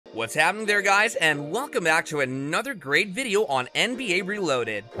What's happening there, guys, and welcome back to another great video on NBA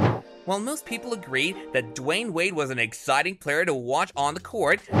Reloaded. While most people agree that Dwyane Wade was an exciting player to watch on the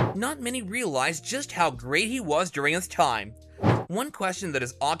court, not many realize just how great he was during his time. One question that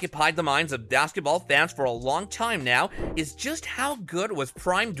has occupied the minds of basketball fans for a long time now is just how good was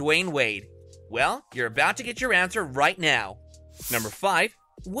prime Dwyane Wade? Well, you're about to get your answer right now. Number 5.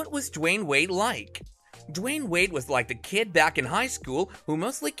 What was Dwyane Wade like? Dwyane Wade was like the kid back in high school who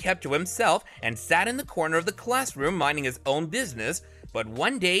mostly kept to himself and sat in the corner of the classroom minding his own business, but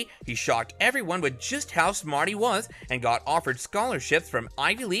one day he shocked everyone with just how smart he was and got offered scholarships from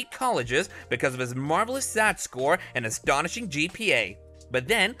Ivy League colleges because of his marvelous SAT score and astonishing GPA. But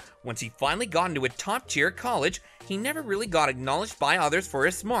then, once he finally got into a top-tier college, he never really got acknowledged by others for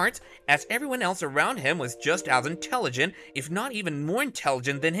his smarts, as everyone else around him was just as intelligent, if not even more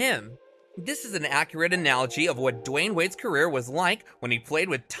intelligent than him. This is an accurate analogy of what Dwyane Wade's career was like when he played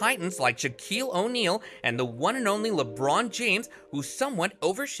with titans like Shaquille O'Neal and the one and only LeBron James, who somewhat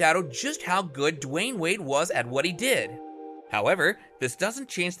overshadowed just how good Dwyane Wade was at what he did. However, this doesn't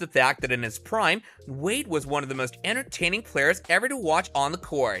change the fact that in his prime, Wade was one of the most entertaining players ever to watch on the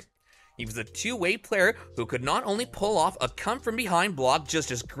court. He was a two-way player who could not only pull off a come-from-behind block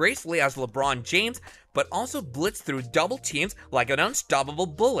just as gracefully as LeBron James, but also blitz through double teams like an unstoppable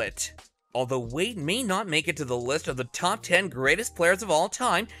bullet. Although Wade may not make it to the list of the top 10 greatest players of all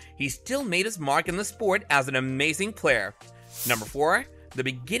time, he still made his mark in the sport as an amazing player. Number 4. The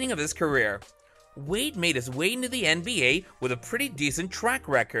beginning of his career. Wade made his way into the NBA with a pretty decent track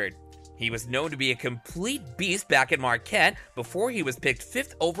record. He was known to be a complete beast back at Marquette before he was picked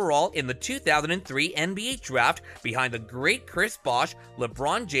 5th overall in the 2003 NBA draft behind the great Chris Bosh,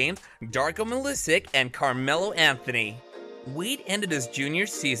 LeBron James, Darko Milicic, and Carmelo Anthony. Wade ended his junior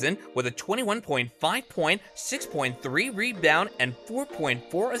season with a 21.5 point, 6.3 rebound, and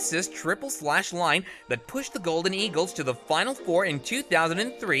 4.4 assist triple-slash line that pushed the Golden Eagles to the Final Four in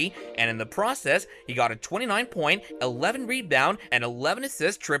 2003, and in the process, he got a 29 point, 11 rebound, and 11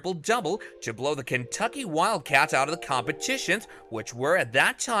 assist triple-double to blow the Kentucky Wildcats out of the competitions, which were at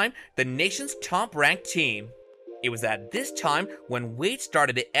that time the nation's top-ranked team. It was at this time when Wade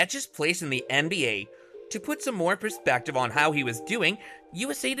started to etch his place in the NBA. To put some more perspective on how he was doing,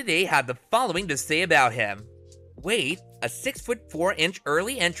 USA Today had the following to say about him. Wade, a 6'4"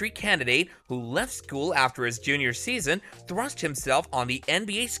 early entry candidate who left school after his junior season, thrust himself on the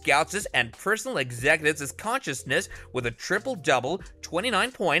NBA scouts' and personal executives' consciousness with a triple-double,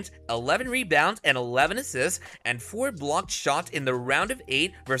 29 points, 11 rebounds, and 11 assists, and 4 blocked shots in the round of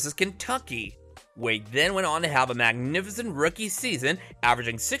 8 versus Kentucky. Wade then went on to have a magnificent rookie season,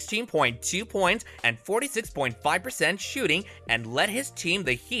 averaging 16.2 points and 46.5% shooting, and led his team,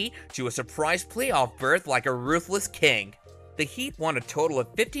 the Heat, to a surprise playoff berth like a ruthless king. The Heat won a total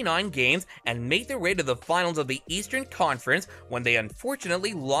of 59 games and made their way to the finals of the Eastern Conference when they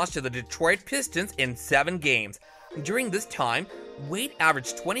unfortunately lost to the Detroit Pistons in 7 games. During this time, Wade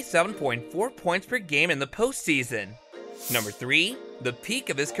averaged 27.4 points per game in the postseason. Number 3. The peak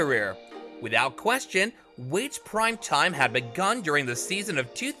of his career. Without question, Wade's prime time had begun during the season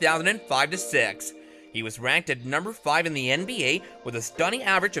of 2005-06. He was ranked at number 5 in the NBA with a stunning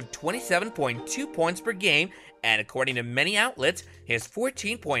average of 27.2 points per game, and according to many outlets, his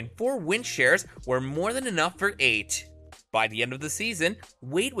 14.4 win shares were more than enough for 8. By the end of the season,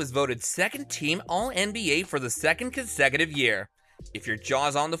 Wade was voted second team All-NBA for the second consecutive year. If your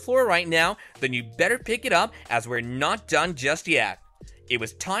jaw's on the floor right now, then you better pick it up, as we're not done just yet. It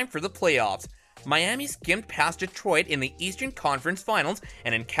was time for the playoffs. Miami skimmed past Detroit in the Eastern Conference Finals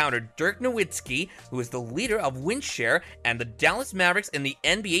and encountered Dirk Nowitzki, who is the leader of win share, and the Dallas Mavericks in the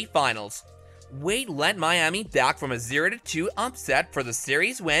NBA Finals. Wade led Miami back from a 0-2 upset for the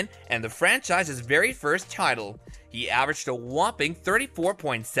series win and the franchise's very first title. He averaged a whopping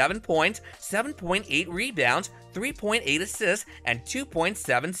 34.7 points, 7.8 rebounds, 3.8 assists, and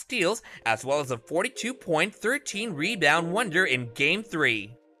 2.7 steals, as well as a 42-point, 13-rebound wonder in Game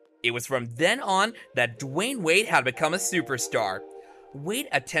 3. It was from then on that Dwyane Wade had become a superstar. Wade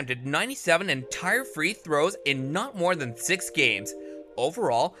attempted 97 entire free throws in not more than 6 games.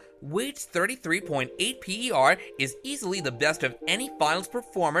 Overall, Wade's 33.8 PER is easily the best of any finals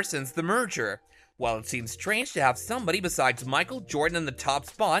performer since the merger. While it seems strange to have somebody besides Michael Jordan in the top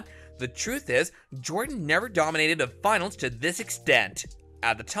spot, the truth is, Jordan never dominated a finals to this extent.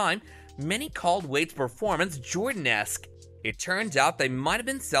 At the time, many called Wade's performance Jordan-esque. It turns out they might have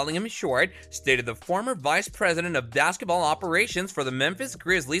been selling him short, stated the former vice president of basketball operations for the Memphis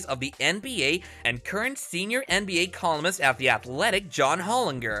Grizzlies of the NBA and current senior NBA columnist at The Athletic, John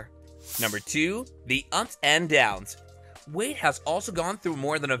Hollinger. Number 2. The ups and downs. Wade has also gone through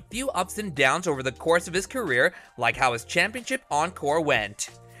more than a few ups and downs over the course of his career, like how his championship encore went.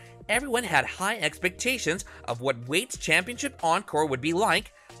 Everyone had high expectations of what Wade's championship encore would be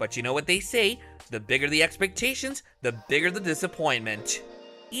like, but you know what they say, the bigger the expectations, the bigger the disappointment.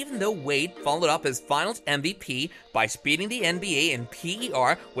 Even though Wade followed up his finals MVP by speeding the NBA in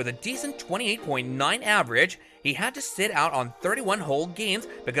PER with a decent 28.9 average, he had to sit out on 31 whole games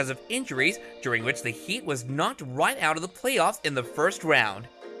because of injuries, during which the Heat was knocked right out of the playoffs in the first round.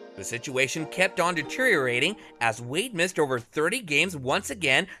 The situation kept on deteriorating as Wade missed over 30 games once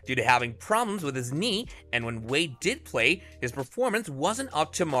again due to having problems with his knee, and when Wade did play, his performance wasn't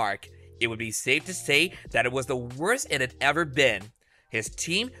up to mark. It would be safe to say that it was the worst it had ever been. His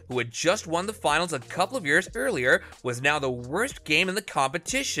team, who had just won the finals a couple of years earlier, was now the worst game in the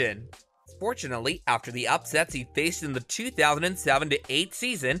competition. Fortunately, after the upsets he faced in the 2007-8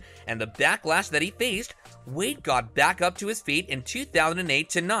 season and the backlash that he faced, Wade got back up to his feet in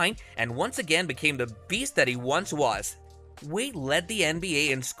 2008-9 and once again became the beast that he once was. Wade led the NBA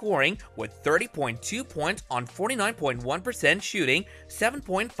in scoring with 30.2 points on 49.1% shooting,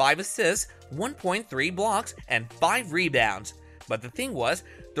 7.5 assists, 1.3 blocks, and 5 rebounds. But the thing was,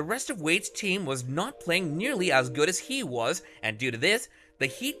 the rest of Wade's team was not playing nearly as good as he was, and due to this, the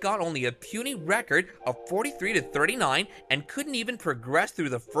Heat got only a puny record of 43-39 and couldn't even progress through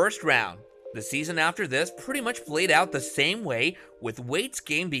the first round. The season after this pretty much played out the same way, with Wade's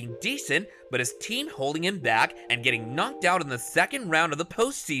game being decent, but his team holding him back and getting knocked out in the second round of the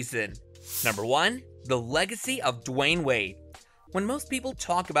postseason. Number 1. The legacy of Dwayne Wade. When most people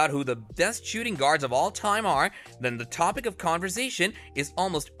talk about who the best shooting guards of all time are, then the topic of conversation is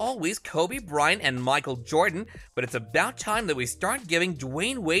almost always Kobe Bryant and Michael Jordan, but it's about time that we start giving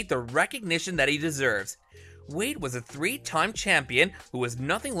Dwayne Wade the recognition that he deserves. Wade was a 3-time champion who was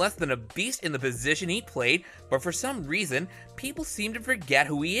nothing less than a beast in the position he played, but for some reason, people seem to forget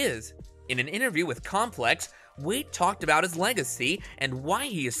who he is. In an interview with Complex, Wade talked about his legacy and why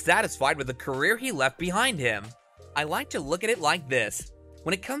he is satisfied with the career he left behind him. I like to look at it like this.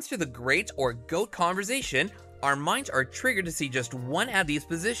 When it comes to the greats or GOAT conversation, our minds are triggered to see just one at these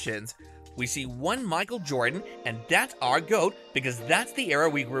positions. We see one Michael Jordan, and that's our GOAT because that's the era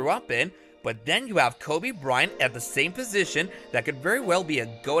we grew up in, but then you have Kobe Bryant at the same position that could very well be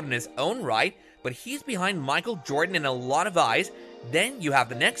a GOAT in his own right, but he's behind Michael Jordan in a lot of eyes. Then you have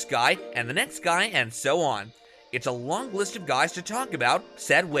the next guy, and so on. It's a long list of guys to talk about,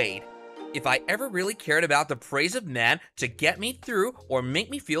 said Wade. If I ever really cared about the praise of man to get me through or make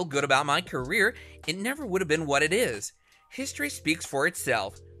me feel good about my career, it never would have been what it is. History speaks for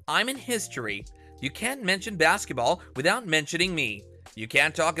itself. I'm in history. You can't mention basketball without mentioning me. You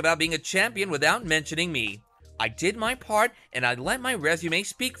can't talk about being a champion without mentioning me. I did my part and I let my resume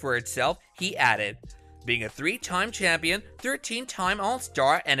speak for itself, he added. Being a 3-time champion, 13-time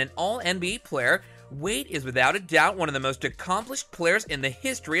All-Star, and an All-NBA player, Wade is without a doubt one of the most accomplished players in the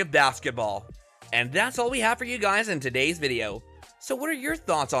history of basketball. And that's all we have for you guys in today's video. So what are your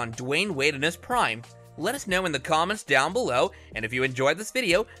thoughts on Dwayne Wade in his prime? Let us know in the comments down below, and if you enjoyed this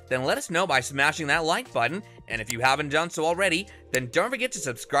video, then let us know by smashing that like button, and if you haven't done so already, then don't forget to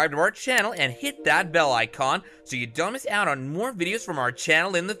subscribe to our channel and hit that bell icon so you don't miss out on more videos from our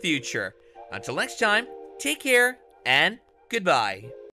channel in the future. Until next time, take care, and goodbye.